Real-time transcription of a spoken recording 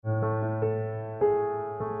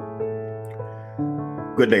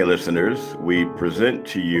Good day, listeners. We present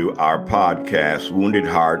to you our podcast, Wounded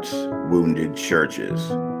Hearts, Wounded Churches.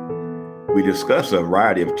 We discuss a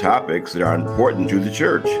variety of topics that are important to the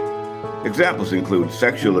church. Examples include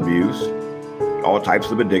sexual abuse, all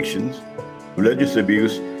types of addictions, religious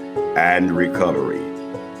abuse, and recovery.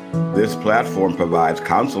 This platform provides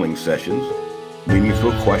counseling sessions,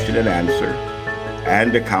 meaningful question and answer,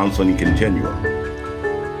 and a counseling continuum.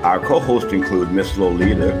 Our co-hosts include Ms.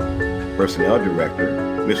 Lolita, Personnel Director,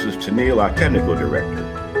 Mrs. Tennille, our Technical Director.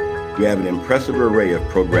 We have an impressive array of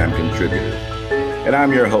program contributors. And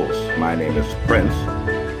I'm your host. My name is Prince,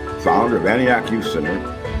 founder of Antioch Youth Center,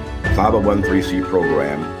 501(c)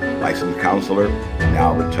 program, licensed counselor,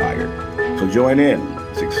 now retired. So join in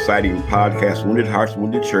this exciting podcast, Wounded Hearts,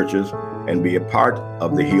 Wounded Churches, and be a part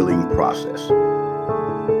of the healing process.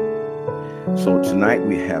 So tonight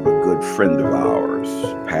we have a good friend of ours,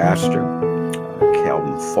 Pastor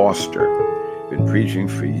Calvin Foster. Been preaching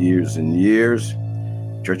for years and years.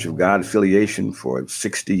 Church of God affiliation for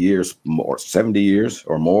 60 years more, 70 years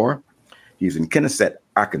or more. He's in Kennecott,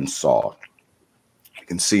 Arkansas. You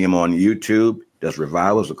can see him on YouTube. Does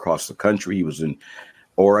revivals across the country. He was in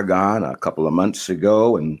Oregon a couple of months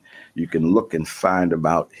ago, and you can look and find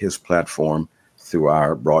about his platform through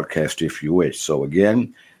our broadcast if you wish. So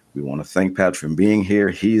again, we want to thank Pat for being here.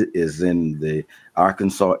 He is in the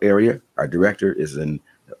Arkansas area. Our director is in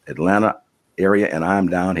Atlanta area, and I'm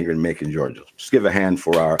down here in Macon, Georgia. Just give a hand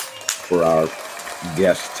for our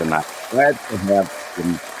guest tonight. Glad to have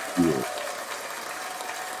him here.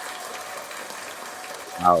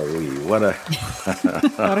 Golly, what a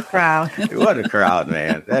what a crowd. What a crowd,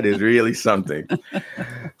 man. That is really something.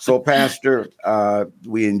 So, Pastor,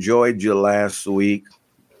 we enjoyed you last week,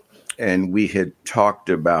 and we had talked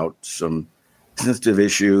about some sensitive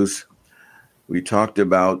issues. We talked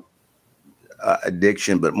about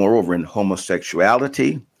addiction, but moreover in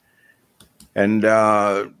homosexuality. And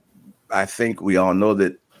I think we all know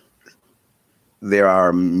that there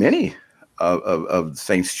are many of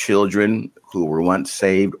saints' children who were once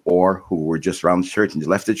saved or who were just around the church and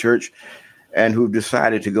left the church and who've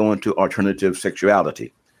decided to go into alternative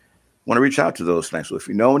sexuality. I want to reach out to those tonight. So if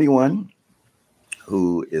you know anyone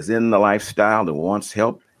who is in the lifestyle and wants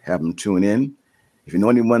help, have them tune in. If you know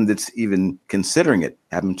anyone that's even considering it,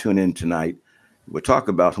 have them tune in tonight. We'll talk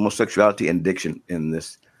about homosexuality and addiction in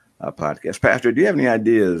this podcast. Pastor, do you have any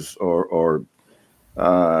ideas or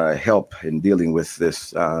help in dealing with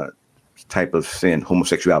this type of sin,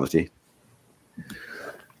 homosexuality?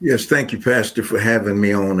 Yes, thank you, Pastor, for having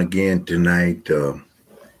me on again tonight.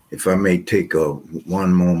 If I may take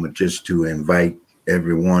one moment just to invite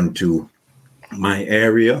everyone to my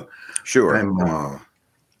area. Sure. I'm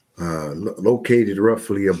located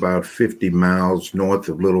roughly about 50 miles north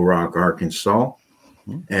of Little Rock, Arkansas.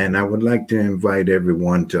 And I would like to invite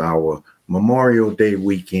everyone to our Memorial Day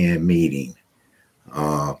weekend meeting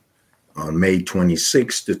on May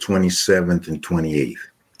 26th, the 27th, and 28th.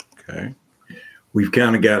 Okay. We've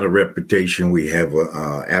kind of got a reputation. We have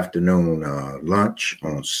a afternoon lunch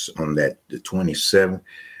on that the 27th,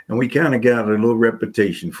 and we kind of got a little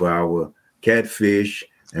reputation for our catfish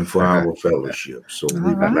and for our fellowship. So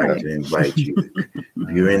we would like to invite you. If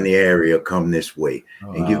you're in the area, come this way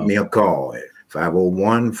and give me a call at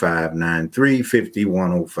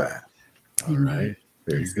 501-593-5105. All right.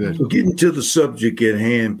 Very good. So getting to the subject at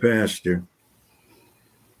hand, Pastor,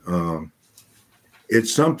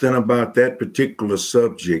 it's something about that particular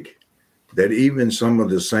subject that even some of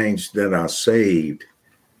the saints that are saved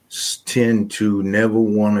tend to never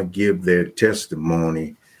want to give their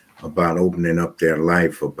testimony about opening up their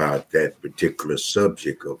life about that particular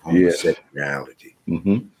subject of homosexuality. Yes.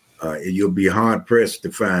 Mm-hmm. You'll be hard pressed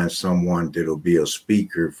to find someone that'll be a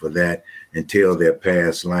speaker for that and tell their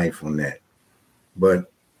past life on that.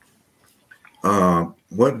 But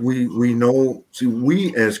what we know, see,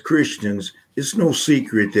 we as Christians, it's no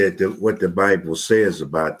secret that what the Bible says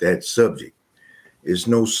about that subject. It's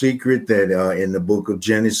no secret that in the book of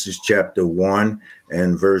Genesis, chapter 1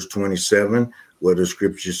 and verse 27, where the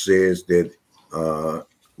scripture says that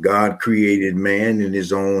God created man in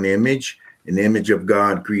his own image. In the image of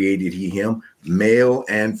God created he him, male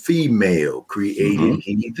and female created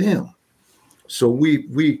he them. So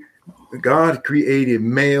God created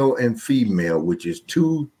male and female, which is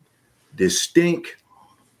two distinct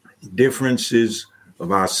differences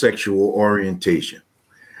of our sexual orientation.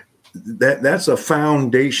 That's a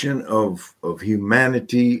foundation of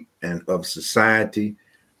humanity and of society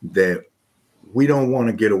that we don't want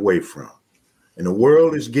to get away from. And the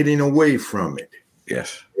world is getting away from it.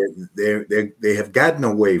 Yes. They have gotten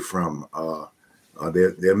away from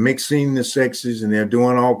They're mixing the sexes and they're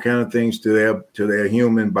doing all kind of things to their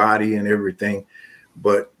human body and everything.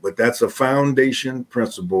 But that's a foundation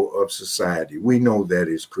principle of society. We know that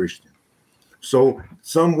as Christians. So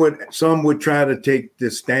some would try to take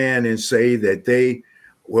the stand and say that they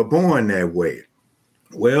were born that way.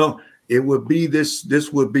 Well, it would be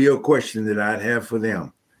this would be a question that I'd have for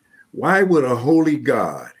them. Why would a holy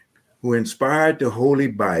God who inspired the Holy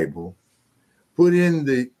Bible put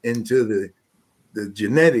into the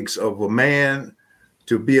genetics of a man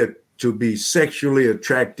to be sexually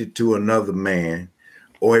attracted to another man,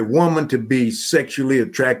 or a woman to be sexually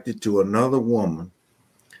attracted to another woman,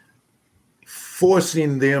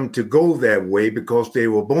 forcing them to go that way because they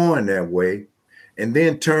were born that way, and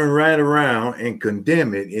then turn right around and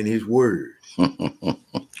condemn it in his word?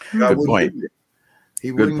 Good point.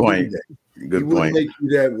 He wouldn't do that. He wouldn't make you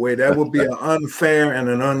that way. That would be an unfair and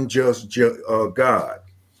an unjust God.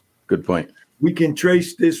 Good point. We can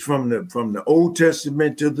trace this from the Old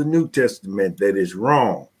Testament to the New Testament that is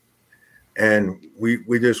wrong. And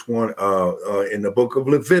we just want in the book of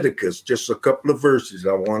Leviticus, just a couple of verses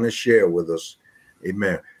I want to share with us.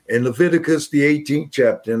 Amen. In Leviticus, the 18th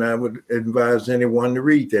chapter, and I would advise anyone to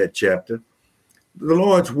read that chapter, the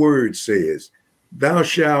Lord's word says, thou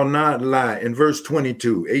shalt not lie, in verse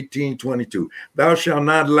 22, 18:22, thou shalt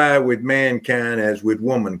not lie with mankind as with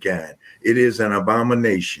womankind. It is an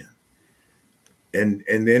abomination. And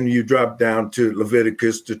then you drop down to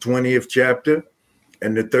Leviticus, the 20th chapter,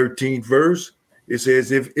 and the 13th verse. It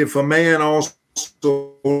says, if a man also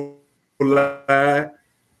lie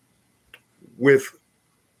with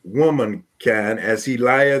womankind as he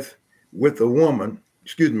lieth with a woman,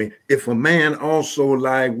 if a man also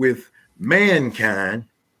lie with mankind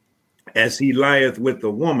as he lieth with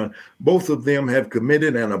a woman, both of them have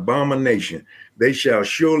committed an abomination. They shall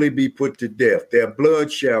surely be put to death. Their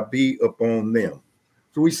blood shall be upon them.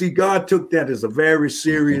 So we see God took that as a very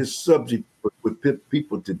serious subject, with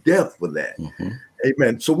people to death for that.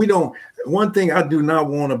 Amen. So one thing I do not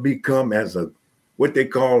want to become as what they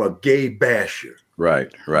call a gay basher.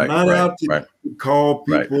 Right. Not out to call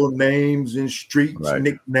people names and streets,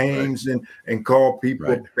 nicknames, and call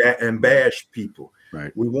people and bash people.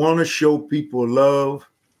 Right. We want to show people love,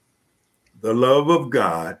 the love of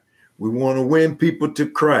God. We want to win people to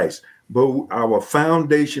Christ. But our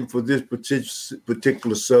foundation for this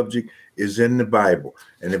particular subject is in the Bible.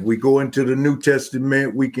 And if we go into the New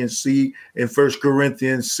Testament, we can see in 1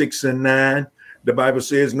 Corinthians 6:9, the Bible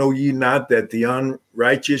says, know ye not that the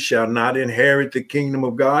unrighteous shall not inherit the kingdom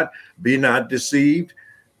of God? Be not deceived.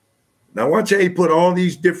 Now watch how he put all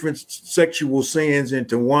these different sexual sins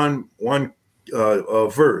into one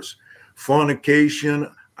verse. Fornication,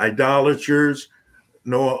 idolaters,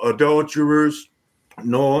 nor adulterers,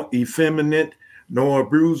 nor effeminate, nor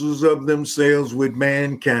abusers of themselves with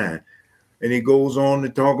mankind. And he goes on to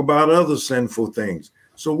talk about other sinful things.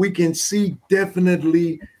 So we can see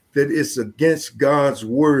definitely that it's against God's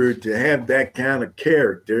word to have that kind of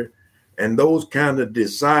character and those kind of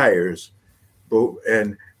desires.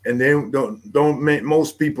 And then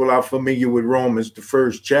most people are familiar with Romans, the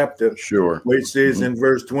first chapter, where it says in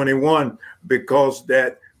verse 21, because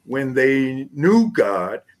that when they knew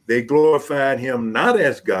God, they glorified him not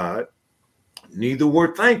as God, neither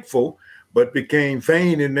were thankful, but became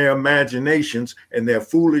vain in their imaginations, and their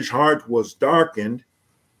foolish heart was darkened.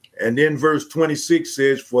 And then verse 26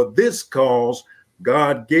 says, for this cause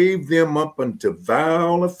God gave them up unto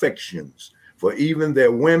vile affections, for even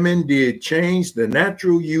their women did change the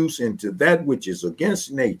natural use into that which is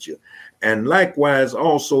against nature. And likewise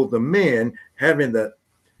also the men,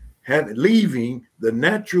 leaving the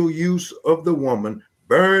natural use of the woman,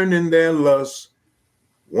 burn in their lusts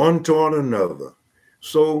one toward another.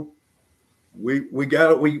 So we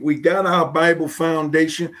got our Bible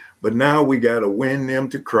foundation, but now we got to win them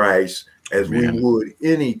to Christ as we would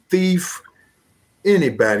any thief,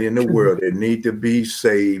 anybody in the world that need to be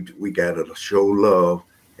saved. We got to show love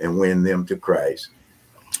and win them to Christ.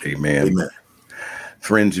 Amen.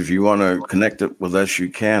 Friends, if you want to connect with us, you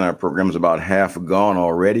can. Our program is about half gone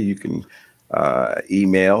already. You can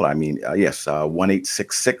email.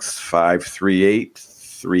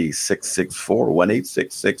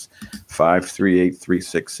 1-866-538-3664.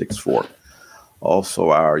 1-866-538-3664.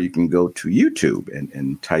 Also, you can go to YouTube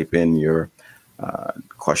and type in your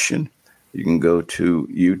question. You can go to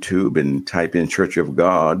YouTube and type in Church of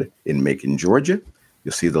God in Macon, Georgia.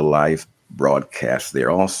 You'll see the live broadcast there.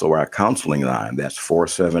 Also, our counseling line, that's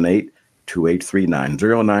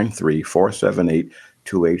 478-283-9093,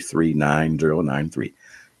 478-283-9093. You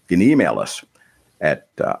can email us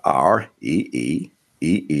at reeechone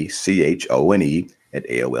at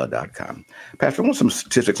AOL.com. Pastor, I want some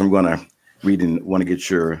statistics I'm going to read and want to get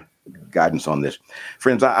your guidance on this.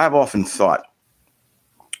 Friends, I've often thought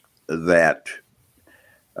that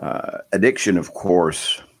addiction, of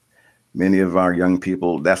course, many of our young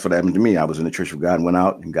people, that's what happened to me. I was in the Church of God and went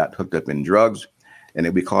out and got hooked up in drugs.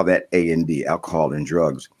 And we call that A&D, alcohol and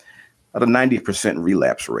drugs, at a 90%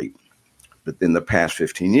 relapse rate. But in the past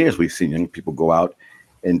 15 years, we've seen young people go out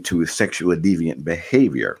into sexual deviant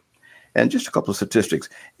behavior. And just a couple of statistics.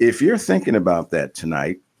 If you're thinking about that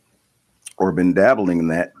tonight or been dabbling in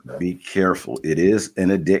that, be careful. It is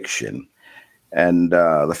an addiction. And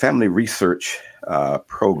the Family Research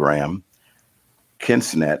Program,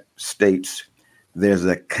 Kinsinet, states there's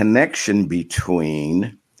a connection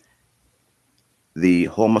between the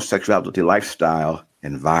homosexuality lifestyle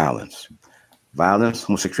and violence. Violence,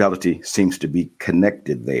 homosexuality seems to be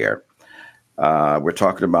connected there. We're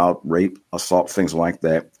talking about rape, assault, things like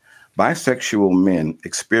that. Bisexual men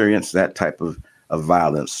experience that type of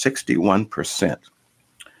violence, 61%.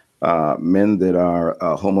 Men that are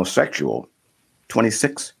homosexual,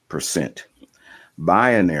 26%.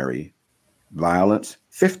 Binary violence,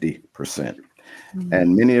 50%. Mm-hmm.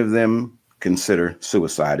 And many of them consider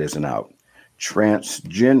suicide as an out.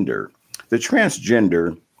 Transgender. The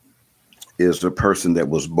transgender is the person that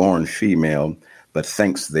was born female but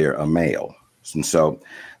thinks they're a male. And so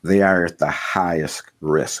they are at the highest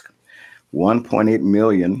risk. 1.8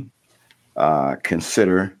 million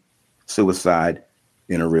consider suicide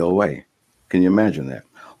in a real way. Can you imagine that?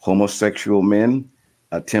 Homosexual men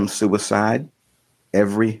attempt suicide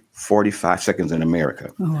every 45 seconds in America.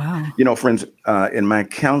 Oh, wow. You know, friends, in my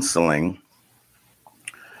counseling,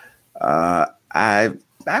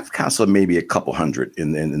 I've counseled maybe a couple hundred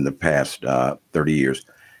in the past 30 years.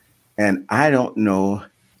 And I don't know,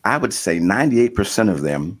 I would say 98% of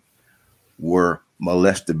them were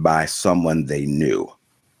molested by someone they knew.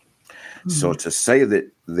 Mm-hmm. So to say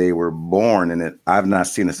that they were born in it, I've not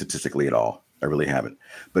seen it statistically at all. I really haven't.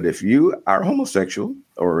 But if you are homosexual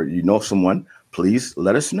or you know someone, please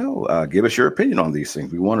let us know. Give us your opinion on these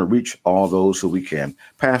things. We want to reach all those who we can.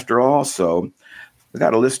 Pastor, also, we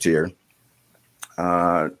got a list here.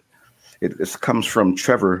 It comes from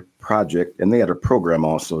Trevor Project, and they had a program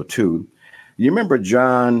also, too. You remember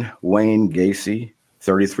John Wayne Gacy,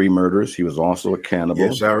 33 murders? He was also a cannibal.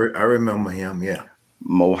 Yes, I remember him, yeah.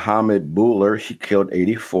 Mohammed Buller, he killed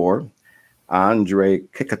 84. Andre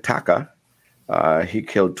Kikataka, he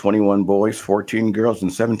killed 21 boys, 14 girls,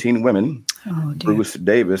 and 17 women. Oh, dear. Bruce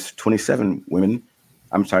Davis, 27 men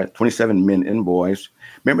and boys.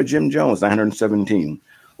 Remember Jim Jones, 917.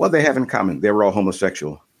 What they have in common? They were all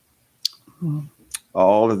homosexual. Mm.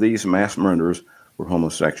 All of these mass murderers were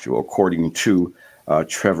homosexual, according to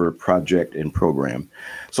Trevor Project and Program.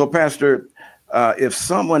 So, Pastor, if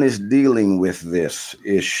someone is dealing with this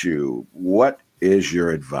issue, what is your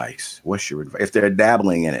advice? What's your advice? If they're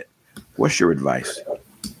dabbling in it, what's your advice?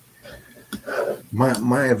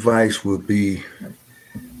 My advice would be,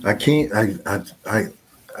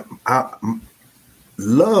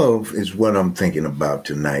 love is what I'm thinking about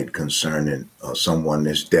tonight concerning someone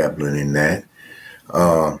that's dabbling in that.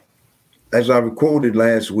 As I quoted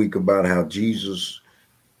last week about how Jesus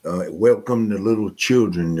welcomed the little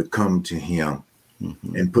children to come to him,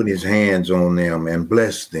 mm-hmm. and put his hands on them and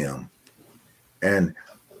bless them. And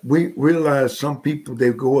we realize some people,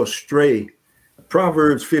 they go astray.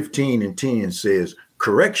 Proverbs 15:10 says,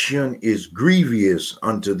 correction is grievous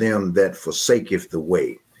unto them that forsaketh the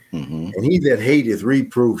way. Mm-hmm. And he that hateth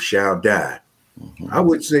reproof shall die. Mm-hmm. I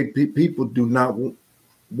would say people do not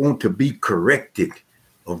want to be corrected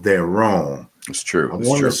of their wrong. It's true. I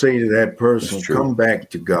want to say to that person, come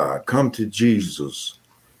back to God, come to Jesus.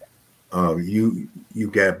 You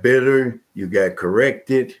got better, you got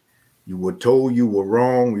corrected, you were told you were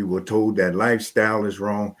wrong, you were told that lifestyle is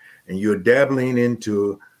wrong, and you're dabbling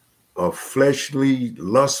into a fleshly,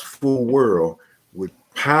 lustful world with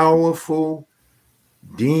powerful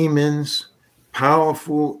demons,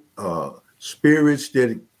 powerful spirits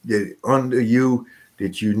that under you,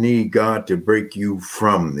 that you need God to break you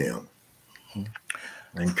from them.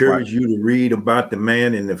 I encourage you to read about the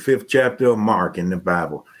man in the 5th chapter of Mark in the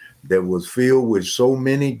Bible that was filled with so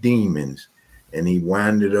many demons, and he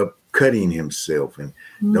winded up cutting himself. And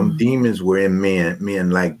them demons were in men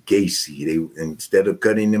like Gacy. They, instead of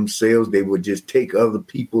cutting themselves, they would just take other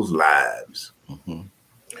people's lives. Mm-hmm.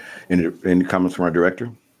 Any comments from our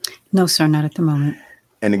director? No, sir, not at the moment.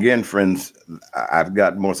 And again, friends, I've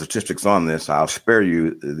got more statistics on this. I'll spare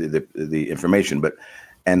you the information,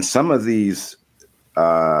 and some of these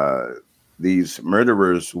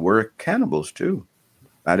murderers were cannibals too.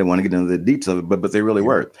 I didn't want to get into the details, but they really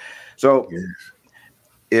were. So,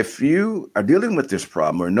 if you are dealing with this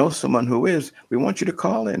problem or know someone who is, we want you to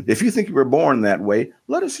call in. If you think you were born that way,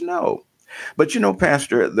 let us know. But,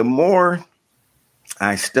 Pastor, the more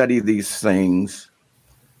I study these things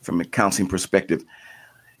from a counseling perspective,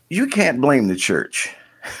 you can't blame the church.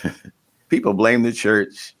 People blame the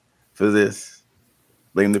church for this,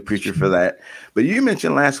 blame the preacher for that. But you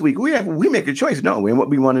mentioned last week, we make a choice, don't we, in what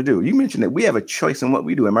we want to do. You mentioned that we have a choice in what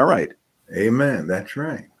we do. Am I right? Amen. That's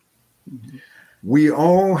right. Mm-hmm. We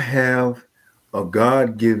all have a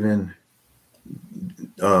God-given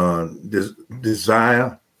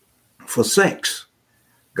desire for sex.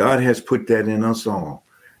 God has put that in us all.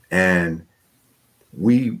 And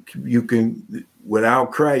you can,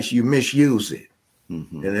 without Christ, you misuse it.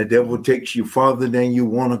 Mm-hmm. And the devil takes you farther than you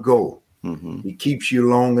want to go. Mm-hmm. He keeps you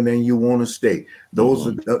longer than you want to stay.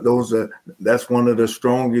 That's one of the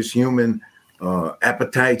strongest human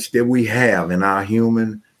appetites that we have in our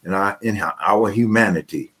humanity.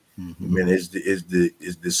 Mm-hmm. I mean, is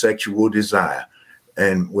the sexual desire,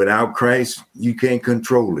 and without Christ, you can't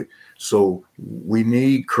control it. So we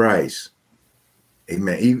need Christ.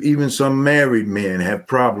 Amen. Even some married men have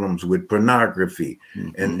problems with pornography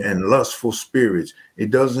and lustful spirits.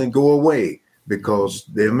 It doesn't go away because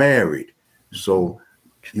they're married. So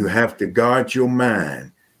you have to guard your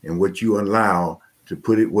mind and what you allow to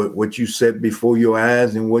put it, what you set before your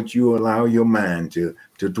eyes and what you allow your mind to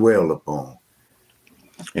dwell upon.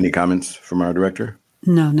 Any comments from our director?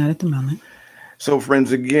 No, not at the moment. So,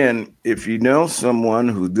 friends, again, if you know someone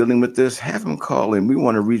who's dealing with this, have them call in. We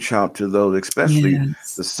want to reach out to those, especially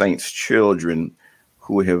the saints' children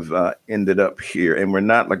who have ended up here. And we're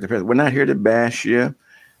not like the president. We're not here to bash you,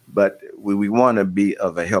 but we want to be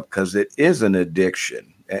of a help because it is an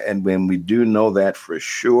addiction. And when we do know that for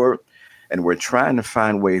sure, and we're trying to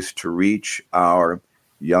find ways to reach our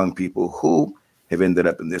young people who have ended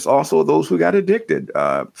up in this. Also, those who got addicted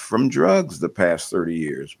from drugs the past 30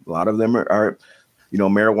 years. A lot of them are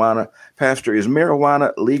marijuana. Pastor, is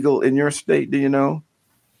marijuana legal in your state? Do you know?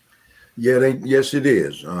 Yeah, yes, it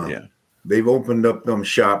is. They've opened up them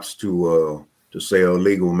shops to sell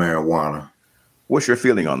legal marijuana. What's your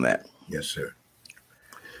feeling on that? Yes, sir.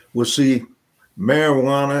 Well, see,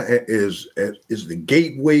 marijuana is the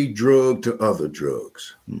gateway drug to other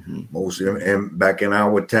drugs. Mm-hmm. Most of them, and back in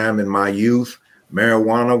our time, in my youth,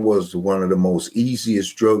 marijuana was one of the most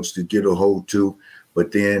easiest drugs to get a hold to,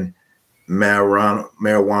 but then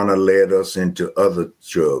marijuana led us into other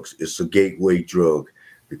drugs. It's a gateway drug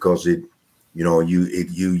because you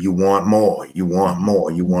want more, you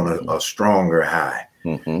want a stronger high,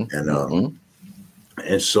 and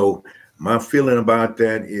so my feeling about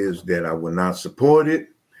that is that I will not support it.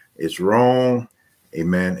 It's wrong,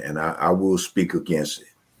 amen, and I will speak against it.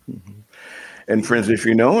 Mm-hmm. And friends, if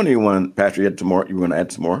you know anyone, Pastor, you were going to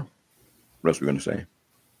add some more? What else were you going to say?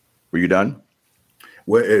 Were you done?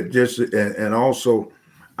 Well, and also,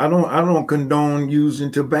 I don't condone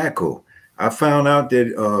using tobacco. I found out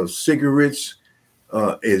that cigarettes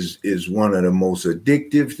is one of the most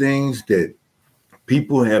addictive things that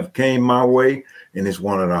people have came my way, and it's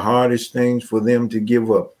one of the hardest things for them to give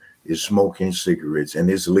up is smoking cigarettes, and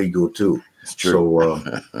it's legal too. It's true. So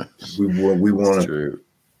we want to.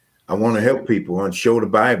 I want to help people and show the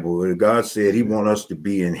Bible. God said he wants us to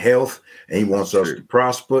be in health and he wants us to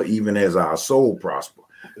prosper even as our soul prosper.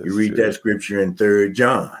 You read that scripture in 3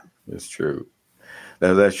 John. That's true.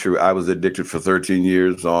 That's true. I was addicted for 13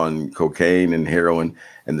 years on cocaine and heroin,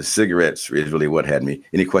 and the cigarettes is really what had me.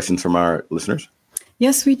 Any questions from our listeners?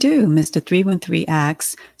 Yes, we do. Mr. 313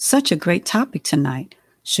 asks, such a great topic tonight.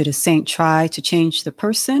 Should a saint try to change the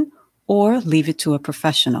person or leave it to a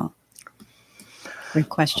professional? Great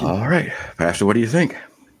question. All right. Pastor, what do you think?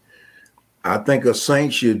 I think a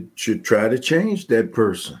saint should try to change that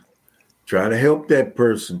person. Try to help that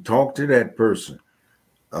person. Talk to that person.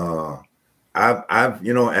 I've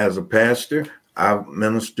as a pastor, I've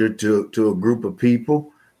ministered to a group of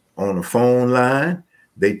people on the phone line.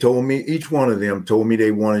 They told me, each one of them told me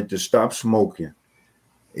they wanted to stop smoking.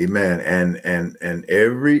 Amen. And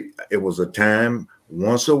it was a time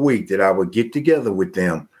once a week that I would get together with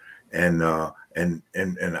them and I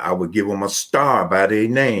would give them a star by their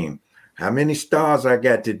name. How many stars I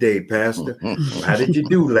got today, Pastor? How did you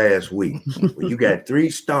do last week? Well, you got 3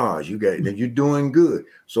 stars. You're doing good.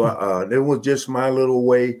 So that was just my little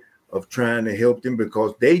way of trying to help them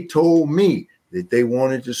because they told me that they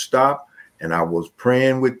wanted to stop, and I was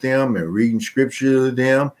praying with them and reading scripture to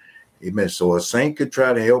them. Amen. So a saint could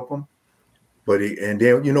try to help them. But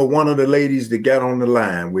then one of the ladies that got on the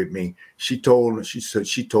line with me, she told him, she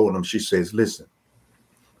says, listen,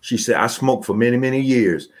 she said, I smoked for many, many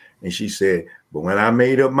years. And she said, but when I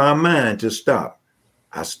made up my mind to stop,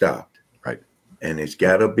 I stopped. Right. And they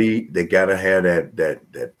gotta have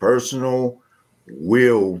that personal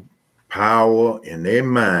will power in their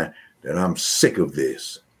mind that I'm sick of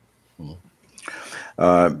this.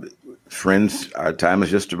 Friends, our time is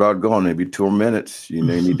just about gone. Maybe 2 more minutes. You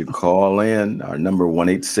may need to call in. Our number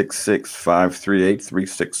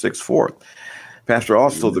 1-866-538-3664. Pastor,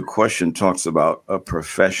 also the question talks about a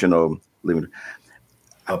professional living.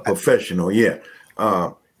 A professional, yeah.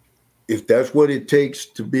 If that's what it takes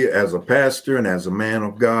to be as a pastor and as a man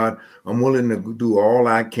of God, I'm willing to do all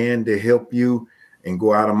I can to help you and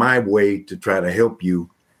go out of my way to try to help you.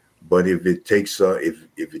 But if it takes a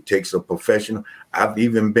professional, I've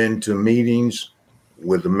even been to meetings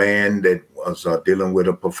with a man that was dealing with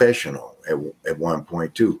a professional at one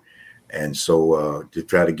point too, and so to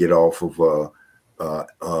try to get off of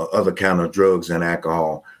other kind of drugs and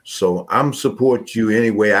alcohol. So I'm support you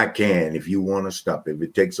any way I can if you want to stop. If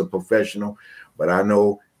it takes a professional, but I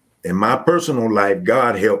know in my personal life,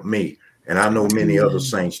 God helped me, and I know many other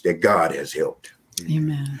saints that God has helped.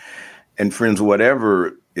 Amen. And friends,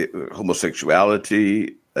 whatever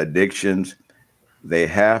homosexuality, addictions, they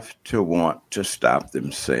have to want to stop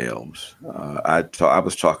themselves. I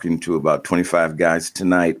was talking to about 25 guys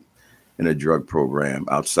tonight in a drug program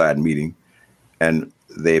outside meeting, and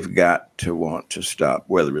they've got to want to stop,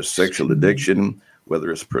 whether it's sexual addiction, whether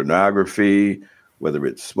it's pornography, whether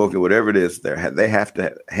it's smoking, whatever it is. They have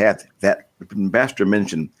to have that. Pastor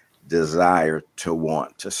mentioned desire to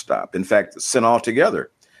want to stop. In fact, sin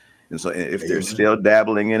altogether. And so if they're still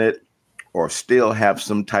dabbling in it or still have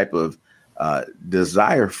some type of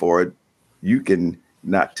desire for it, you can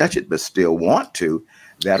not touch it, but still want to.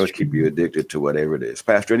 That'll keep you addicted to whatever it is.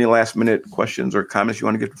 Pastor, any last minute questions or comments you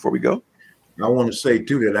want to get before we go? I want to say,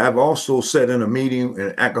 too, that I've also sat in a meeting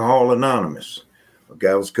in Alcohol Anonymous. A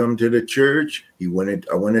guy was coming to the church. I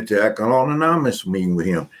went into Alcohol Anonymous meeting with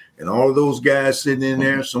him. And all of those guys sitting in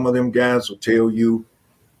there, some of them guys will tell you,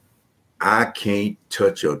 I can't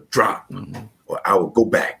touch a drop or I will go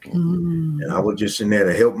back. And I was just in there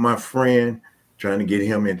to help my friend, trying to get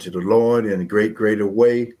him into the Lord in a greater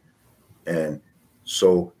way. And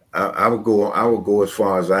so I would go as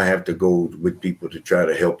far as I have to go with people to try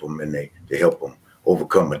to help them and to help them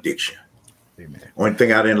overcome addiction. Amen. One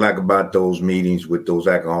thing I didn't like about those meetings with those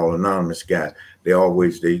Alcohol Anonymous guys, they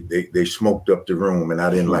always they smoked up the room, and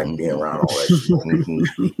I didn't like being around all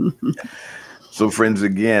that. So, friends,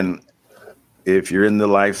 again, if you're in the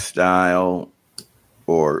lifestyle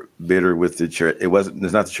or bitter with the church,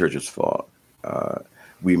 it's not the church's fault.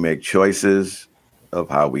 We make choices of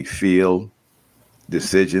how we feel,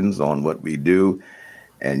 decisions on what we do,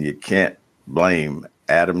 and you can't blame.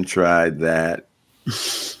 Adam tried that.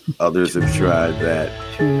 Others have tried that,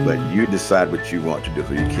 but you decide what you want to do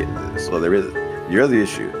for your kids. So you're the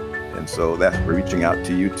issue. And so we're reaching out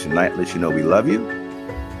to you tonight, let you know we love you.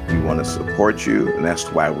 We want to support you. And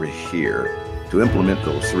that's why we're here, to implement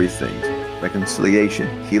those three things: reconciliation,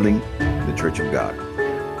 healing, and the Church of God.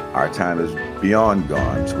 Our time is beyond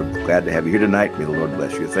gone. So we're glad to have you here tonight. May the Lord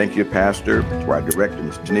bless you. Thank you, Pastor, to our director,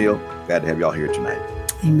 Mr. Neal. Glad to have you all here tonight.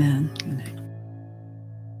 Amen.